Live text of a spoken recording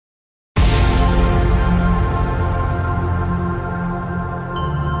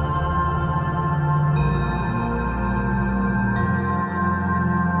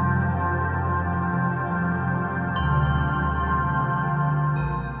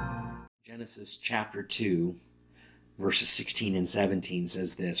Genesis chapter 2, verses 16 and 17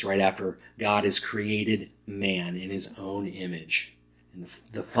 says this, right after God has created man in his own image. And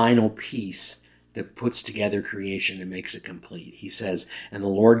the final piece that puts together creation and makes it complete. He says, and the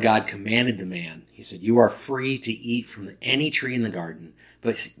Lord God commanded the man, he said, you are free to eat from any tree in the garden,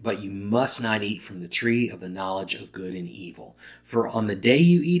 but you must not eat from the tree of the knowledge of good and evil. For on the day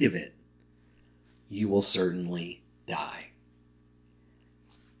you eat of it, you will certainly die.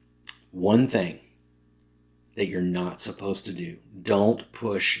 One thing that you're not supposed to do. Don't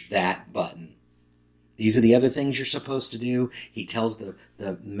push that button. These are the other things you're supposed to do. He tells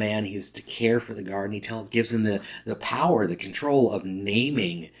the man he's to care for the garden. He gives him the power, the control of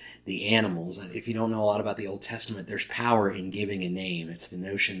naming the animals. If you don't know a lot about the Old Testament, there's power in giving a name. It's the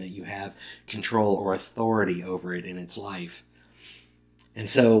notion that you have control or authority over it in its life. And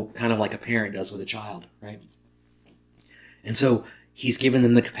so, kind of like a parent does with a child, right? And so, he's given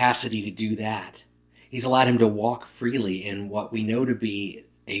them the capacity to do that. He's allowed him to walk freely in what we know to be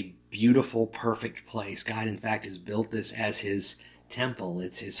a beautiful, perfect place. God, in fact, has built this as his temple.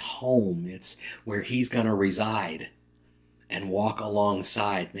 It's his home. It's where he's going to reside and walk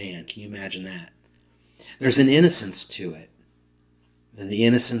alongside man. Can you imagine that? There's an innocence to it. And the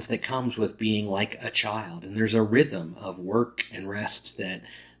innocence that comes with being like a child. And there's a rhythm of work and rest that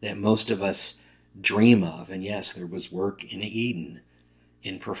most of us dream of. And yes, there was work in Eden.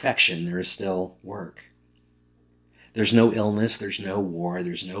 In perfection, there is still work. There's no illness, there's no war,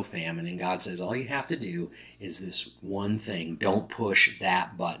 there's no famine. And God says, all you have to do is this one thing. Don't push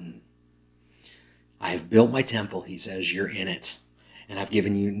that button. I have built my temple, he says, you're in it. And I've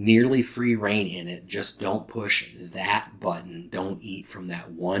given you nearly free reign in it. Just don't push that button. Don't eat from that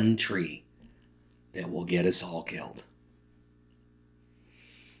one tree that will get us all killed.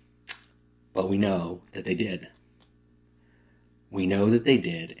 But we know that they did. We know that they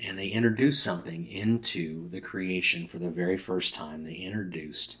did, and they introduced something into the creation for the very first time. They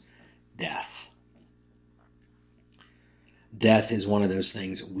introduced death. Death is one of those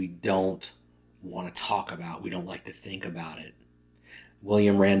things we don't want to talk about. We don't like to think about it.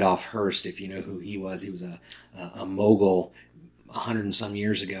 William Randolph Hearst, if you know who he was a mogul 100 and some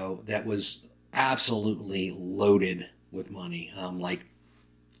years ago that was absolutely loaded with money, like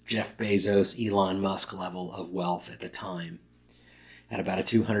Jeff Bezos, Elon Musk level of wealth at the time. Had about a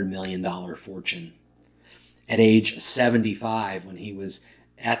 $200 million fortune. At age 75, when he was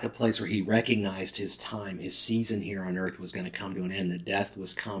at the place where he recognized his time, his season here on earth was going to come to an end, that death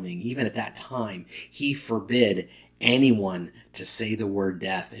was coming. Even at that time, he forbid anyone to say the word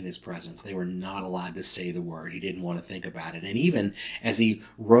death in his presence. They were not allowed to say the word. He didn't want to think about it. And even as he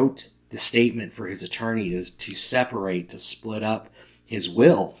wrote the statement for his attorney to separate, to split up his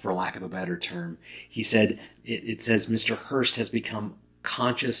will, for lack of a better term, he said, it says, Mr. Hearst has become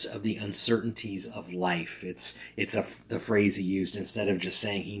conscious of the uncertainties of life. It's the phrase he used instead of just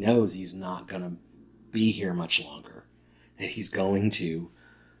saying he knows he's not going to be here much longer, that he's going to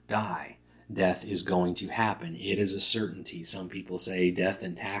die. Death is going to happen. It is a certainty. Some people say death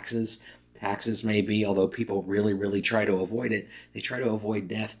and taxes. Taxes may be, although people really, really try to avoid it. They try to avoid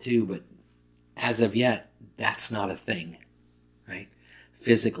death too, but as of yet, that's not a thing, right?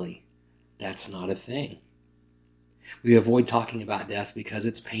 Physically, that's not a thing. We avoid talking about death because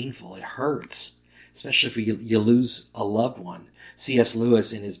it's painful. It hurts, especially if you lose a loved one. C.S.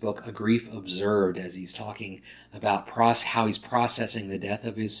 Lewis, in his book A Grief Observed, as he's talking about how he's processing the death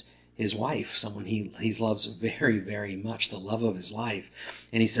of his wife, someone he loves very, very much, the love of his life.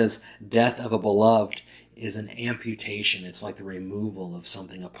 And he says, death of a beloved is an amputation. It's like the removal of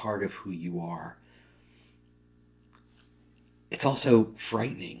something, a part of who you are. It's also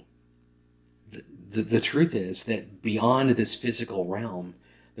frightening. The truth is that beyond this physical realm,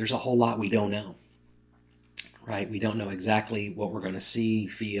 there's a whole lot we don't know, right? We don't know exactly what we're going to see,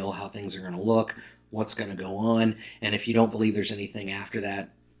 feel, how things are going to look, what's going to go on. And if you don't believe there's anything after that,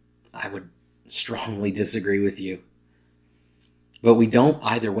 I would strongly disagree with you. But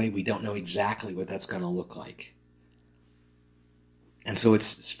either way, we don't know exactly what that's going to look like. And so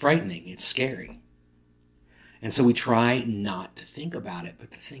it's frightening, it's scary. And so we try not to think about it.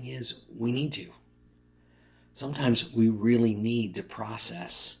 But the thing is, we need to. Sometimes we really need to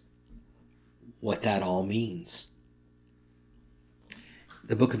process what that all means.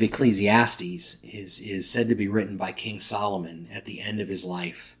 The book of Ecclesiastes is said to be written by King Solomon at the end of his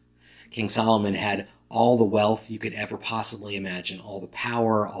life. King Solomon had all the wealth you could ever possibly imagine, all the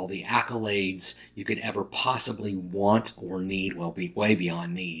power, all the accolades you could ever possibly want or need, well, way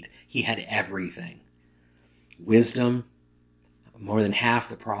beyond need. He had everything. Wisdom, more than half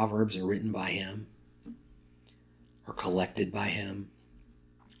the Proverbs are written by him or collected by him.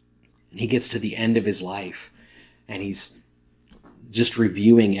 And he gets to the end of his life, and he's just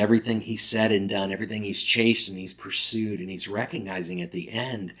reviewing everything he's said and done, everything he's chased and he's pursued, and he's recognizing at the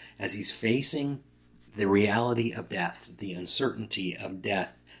end, as he's facing the reality of death, the uncertainty of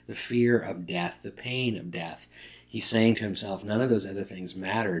death, the fear of death, the pain of death, he's saying to himself, none of those other things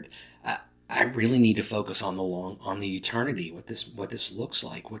mattered. I really need to focus on the eternity, what this looks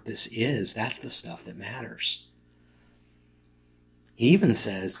like, what this is. That's the stuff that matters. He even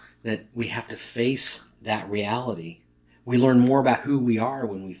says that we have to face that reality. We learn more about who we are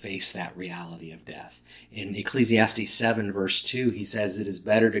when we face that reality of death. In Ecclesiastes 7, verse 2, he says it is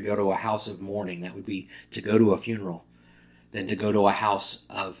better to go to a house of mourning, that would be to go to a funeral, than to go to a house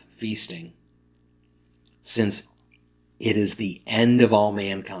of feasting, since it is the end of all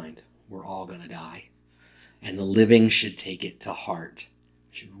mankind. We're all going to die. And the living should take it to heart,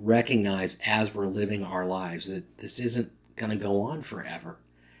 should recognize as we're living our lives that this isn't going to go on forever.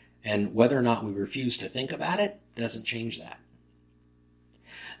 And whether or not we refuse to think about it doesn't change that.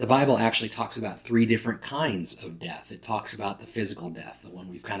 The Bible actually talks about 3 different kinds of death. It talks about the physical death, the one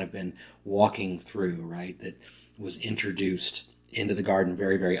we've kind of been walking through, right? That was introduced into the garden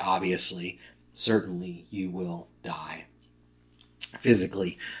very, very obviously. Certainly you will die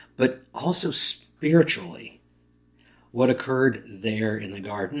physically, but also spiritually. What occurred there in the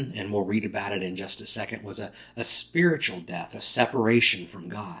garden, and we'll read about it in just a second, was a spiritual death, a separation from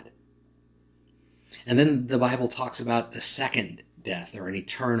God. And then the Bible talks about the second death, or an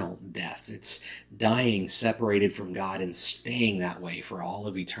eternal death. It's dying separated from God and staying that way for all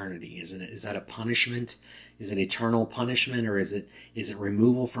of eternity. Is that a punishment? Is it eternal punishment, or is it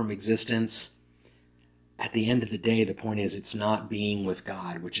removal from existence? At the end of the day, the point is it's not being with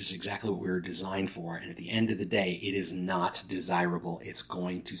God, which is exactly what we were designed for. And at the end of the day, it is not desirable. It's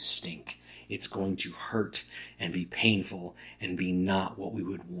going to stink. It's going to hurt and be painful and be not what we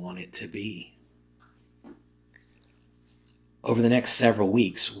would want it to be. Over the next several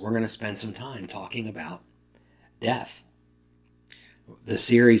weeks, we're going to spend some time talking about death. The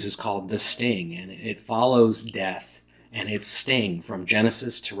series is called The Sting, and it follows death and its sting from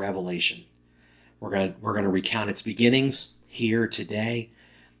Genesis to Revelation. We're going to recount its beginnings here today,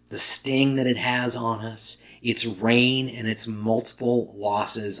 the sting that it has on us, its reign and its multiple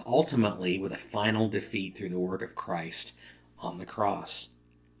losses, ultimately with a final defeat through the work of Christ on the cross.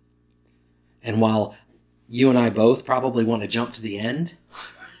 And while you and I both probably want to jump to the end,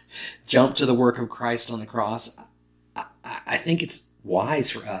 jump to the work of Christ on the cross, I think it's wise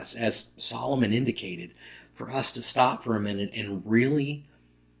for us, as Solomon indicated, for us to stop for a minute and really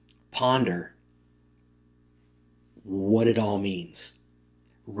ponder what it all means.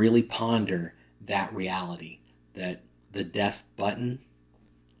 Really ponder that reality, that the death button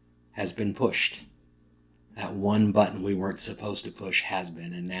has been pushed. That one button we weren't supposed to push has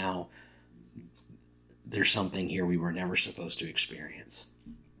been, and now there's something here we were never supposed to experience.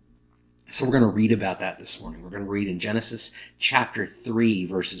 So we're going to read about that this morning. We're going to read in Genesis chapter 3,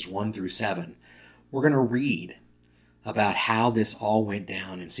 verses 1 through 7. We're going to read about how this all went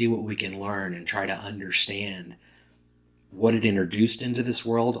down and see what we can learn and try to understand what it introduced into this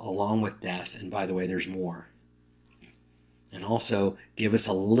world along with death. And by the way, there's more. And also give us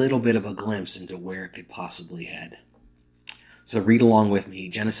a little bit of a glimpse into where it could possibly head. So read along with me,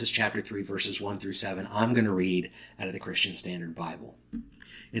 Genesis chapter 3, verses 1 through 7. I'm going to read out of the Christian Standard Bible.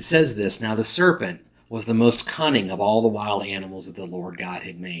 It says this, "Now the serpent was the most cunning of all the wild animals that the Lord God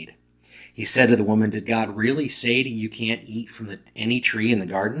had made. He said to the woman, 'Did God really say to you can't eat from any tree in the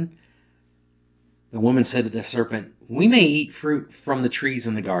garden?' The woman said to the serpent, 'We may eat fruit from the trees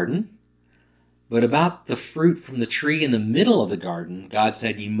in the garden, but about the fruit from the tree in the middle of the garden, God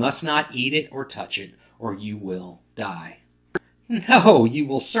said, you must not eat it or touch it, or you will die.' 'No, you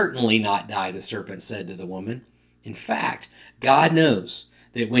will certainly not die,' the serpent said to the woman. 'In fact, God knows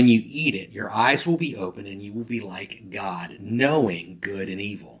that when you eat it, your eyes will be open and you will be like God, knowing good and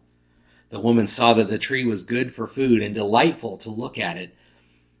evil.' The woman saw that the tree was good for food and delightful to look at it,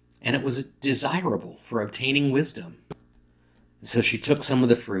 and it was desirable for obtaining wisdom. And so she took some of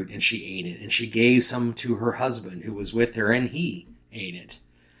the fruit and she ate it, and she gave some to her husband who was with her, and he ate it.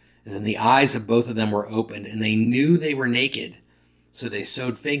 And then the eyes of both of them were opened, and they knew they were naked. So they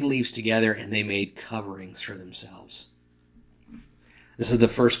sewed fig leaves together, and they made coverings for themselves." This is the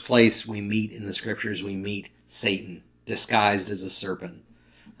first place we meet in the scriptures. We meet Satan, disguised as a serpent.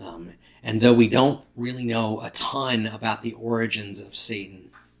 And though we don't really know a ton about the origins of Satan,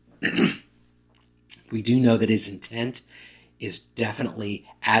 we do know that his intent is definitely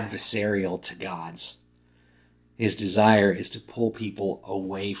adversarial to God's. His desire is to pull people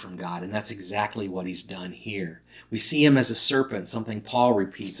away from God, and that's exactly what he's done here. We see him as a serpent, something Paul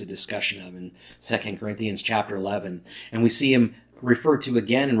repeats a discussion of in 2 Corinthians chapter 11, and we see him referred to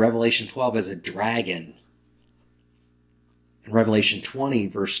again in Revelation 12 as a dragon. In Revelation 20,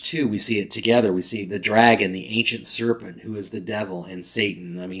 verse 2, we see it together. We see the dragon, the ancient serpent, who is the devil and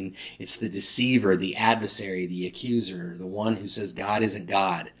Satan. I mean, it's the deceiver, the adversary, the accuser, the one who says God isn't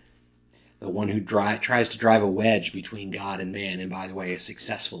God, the one who tries to drive a wedge between God and man, and by the way, has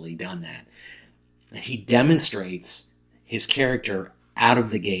successfully done that. And he demonstrates his character out of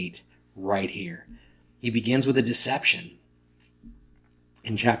the gate right here. He begins with a deception.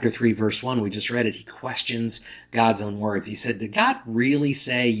 In chapter 3, verse 1, we just read it. He questions God's own words. He said, did God really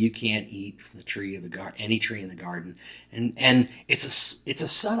say you can't eat from the tree of the any tree in the garden? And it's a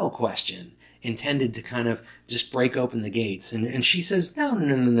subtle question intended to kind of just break open the gates. And she says,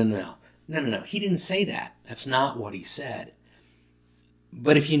 no. He didn't say that. That's not what he said.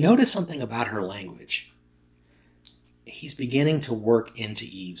 But if you notice something about her language, he's beginning to work into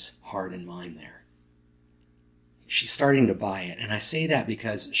Eve's heart and mind there. She's starting to buy it. And I say that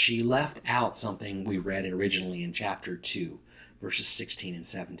because she left out something we read originally in chapter 2, verses 16 and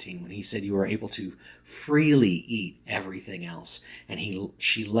 17, when he said you are able to freely eat everything else. And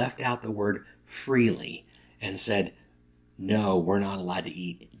she left out the word freely and said, no, we're not allowed to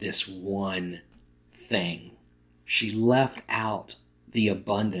eat this one thing. She left out the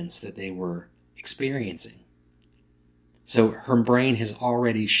abundance that they were experiencing. So her brain has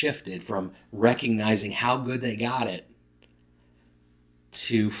already shifted from recognizing how good they got it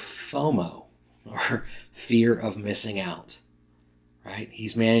to FOMO, or fear of missing out, right?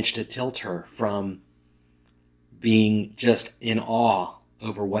 He's managed to tilt her from being just in awe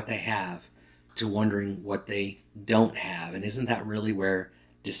over what they have to wondering what they don't have. And isn't that really where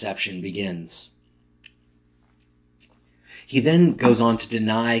deception begins? He then goes on to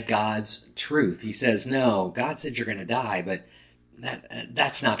deny God's truth. He says, no, God said you're going to die, but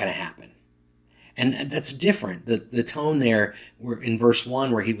that's not going to happen. And that's different. The tone there in verse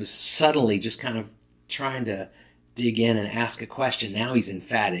 1, where he was subtly just kind of trying to dig in and ask a question, now he's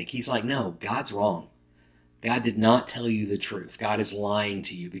emphatic. He's like, no, God's wrong. God did not tell you the truth. God is lying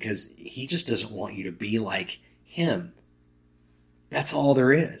to you because he just doesn't want you to be like him. That's all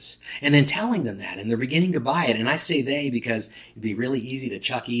there is. And then telling them that, and they're beginning to buy it. And I say they because it'd be really easy to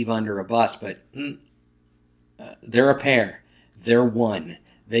chuck Eve under a bus, but they're a pair. They're one.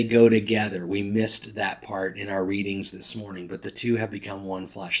 They go together. We missed that part in our readings this morning, but the two have become one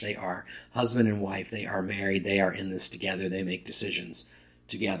flesh. They are husband and wife. They are married. They are in this together. They make decisions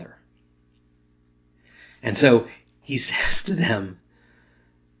together. And so he says to them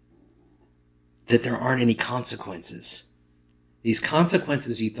that there aren't any consequences. These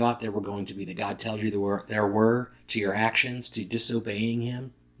consequences you thought there were going to be, that God tells you there were to your actions, to disobeying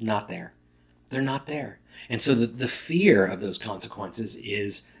him, not there. They're not there. And so the fear of those consequences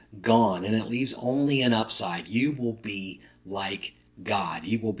is gone, and it leaves only an upside. You will be like God.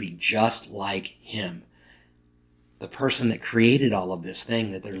 You will be just like him. The person that created all of this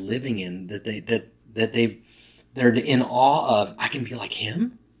thing that they're living in, they're in awe of, I can be like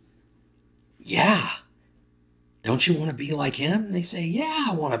him? Yeah. Don't you want to be like him? And they say, yeah,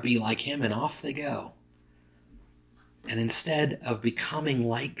 I want to be like him, and off they go. And instead of becoming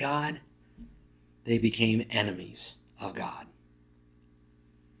like God, they became enemies of God.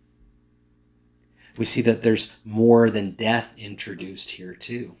 We see that there's more than death introduced here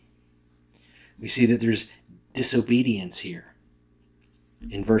too. We see that there's disobedience here.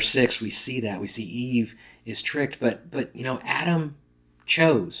 In verse 6, we see that. We see Eve is tricked, but Adam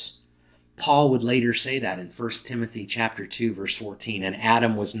chose. Paul would later say that in 1 Timothy chapter 2, verse 14, and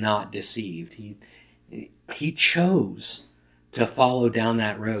Adam was not deceived. He chose to follow down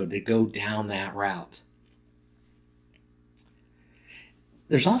that road, to go down that route.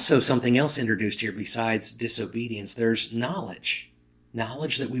 There's also something else introduced here besides disobedience. There's knowledge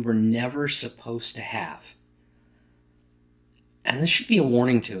that we were never supposed to have. And this should be a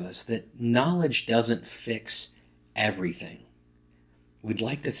warning to us that knowledge doesn't fix everything. We'd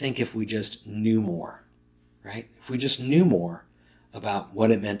like to think if we just knew more, right? If we just knew more about what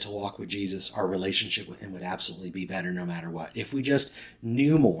it meant to walk with Jesus, our relationship with him would absolutely be better no matter what. If we just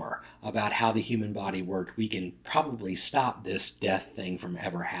knew more about how the human body worked, we can probably stop this death thing from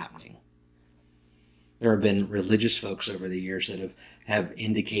ever happening. There have been religious folks over the years that have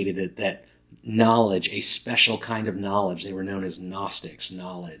indicated that knowledge, a special kind of knowledge, they were known as Gnostics,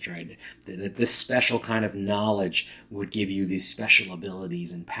 knowledge, right? That this special kind of knowledge would give you these special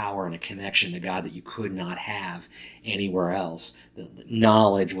abilities and power and a connection to God that you could not have anywhere else. The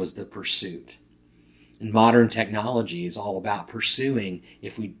knowledge was the pursuit. And modern technology is all about pursuing,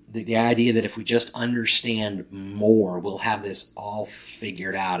 the idea that if we just understand more, we'll have this all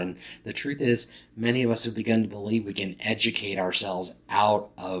figured out. And the truth is, many of us have begun to believe we can educate ourselves out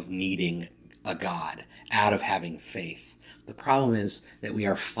of needing a God, out of having faith. The problem is that we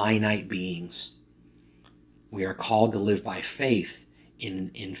are finite beings. We are called to live by faith in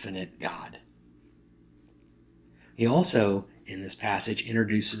an infinite God. He also, in this passage,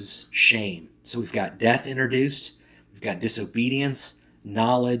 introduces shame. So we've got death introduced, we've got disobedience,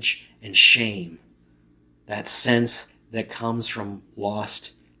 knowledge, and shame. That sense that comes from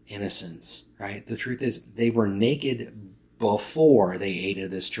lost innocence, right? The truth is, they were naked before they ate of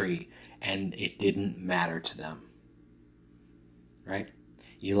this tree, and it didn't matter to them, right?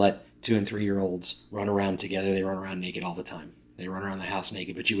 You let 2 and 3-year-olds run around together, they run around naked all the time. They run around the house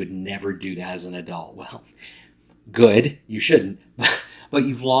naked, but you would never do that as an adult. Well, good, you shouldn't, but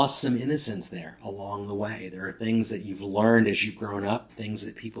you've lost some innocence there along the way. There are things that you've learned as you've grown up, things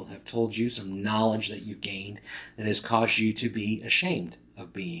that people have told you, some knowledge that you've gained that has caused you to be ashamed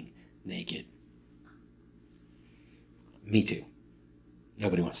of being naked. Me too.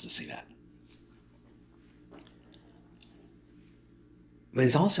 Nobody wants to see that. But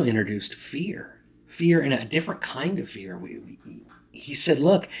he's also introduced fear. Fear, and a different kind of fear. He said,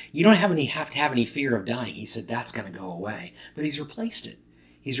 look, you don't have to have any fear of dying. He said, that's going to go away. But he's replaced it.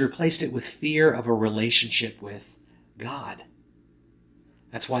 He's replaced it with fear of a relationship with God.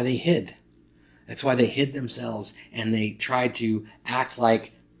 That's why they hid. That's why they hid themselves, and they tried to act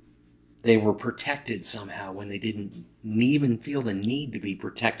like they were protected somehow when they didn't even feel the need to be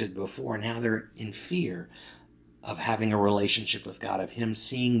protected before. Now they're in fear of having a relationship with God, of Him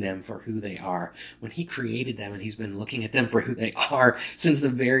seeing them for who they are, when He created them and He's been looking at them for who they are since the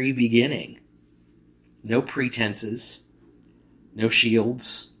very beginning. No pretenses, no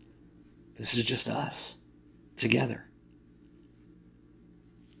shields. This is just us together.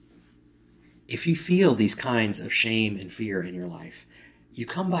 If you feel these kinds of shame and fear in your life, you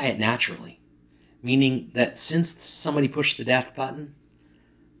come by it naturally, meaning that since somebody pushed the death button,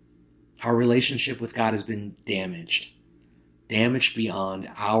 our relationship with God has been damaged beyond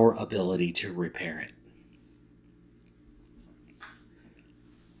our ability to repair it.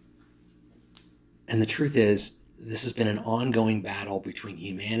 And the truth is, this has been an ongoing battle between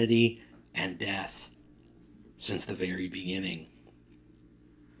humanity and death since the very beginning.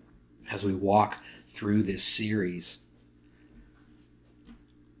 As we walk through this series,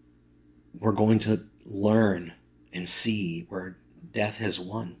 we're going to learn and see where death has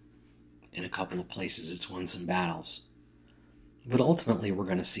won. In a couple of places, it's won some battles. But ultimately, we're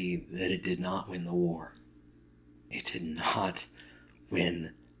going to see that it did not win the war. It did not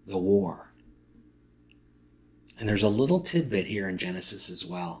win the war. And there's a little tidbit here in Genesis as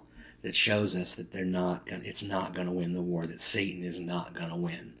well that shows us that it's not going to win the war, that Satan is not going to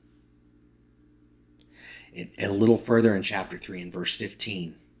win. A little further in chapter 3 in verse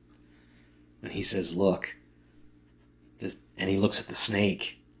 15, when he says, look, and he looks at the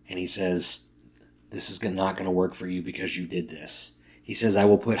snake, and he says, this is not going to work for you because you did this. He says,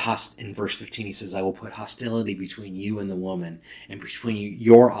 in verse 15, he says, I will put hostility between you and the woman, and between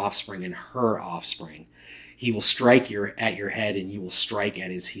your offspring and her offspring. He will strike at your head, and you will strike at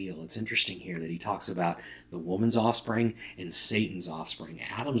his heel. It's interesting here that he talks about the woman's offspring and Satan's offspring.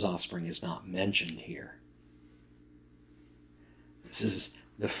 Adam's offspring is not mentioned here. This is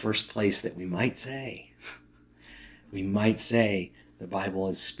the first place that we might say the Bible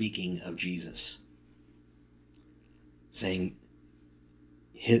is speaking of Jesus, saying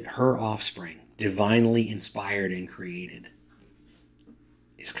her offspring, divinely inspired and created,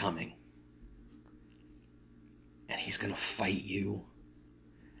 is coming. And he's going to fight you.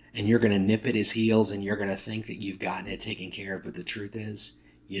 And you're going to nip at his heels, and you're going to think that you've gotten it taken care of. But the truth is,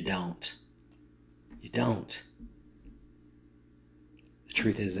 you don't. You don't. The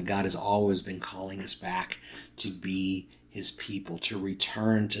truth is that God has always been calling us back to be His people, to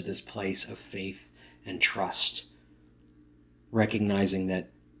return to this place of faith and trust, recognizing that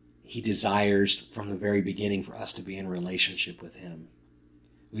He desires from the very beginning for us to be in relationship with Him.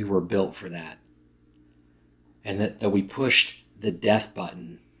 We were built for that. And that though we pushed the death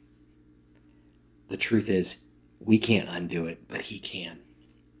button, the truth is we can't undo it, but He can.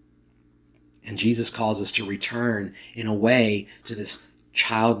 And Jesus calls us to return in a way to this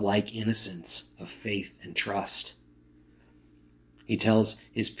childlike innocence of faith and trust. He tells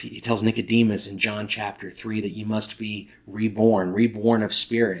Nicodemus in John chapter 3 that you must be reborn of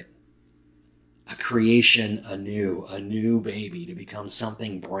spirit, a creation anew, a new baby to become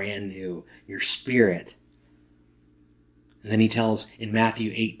something brand new. Your spirit And then he tells in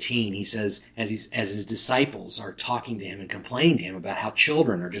Matthew 18, he says, as his disciples are talking to him and complaining to him about how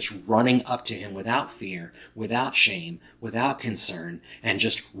children are just running up to him without fear, without shame, without concern, and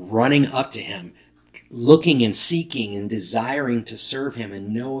just running up to him, looking and seeking and desiring to serve him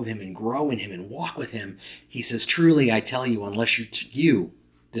and know of him and grow in him and walk with him. He says, truly, I tell you, unless you,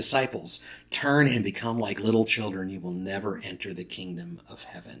 disciples, turn and become like little children, you will never enter the kingdom of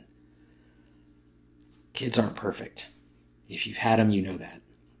heaven. Kids aren't perfect. If you've had them, you know that.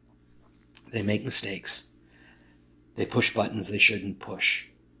 They make mistakes. They push buttons they shouldn't push.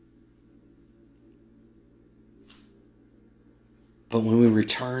 But when we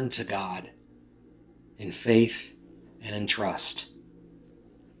return to God in faith and in trust,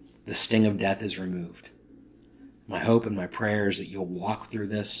 the sting of death is removed. My hope and my prayer is that you'll walk through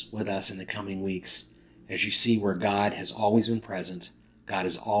this with us in the coming weeks as you see where God has always been present, God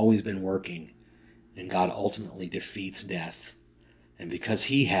has always been working, and God ultimately defeats death. And because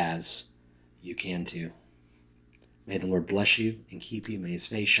he has, you can too. May the Lord bless you and keep you. May his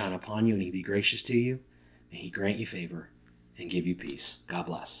face shine upon you and he be gracious to you. May he grant you favor and give you peace. God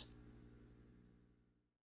bless.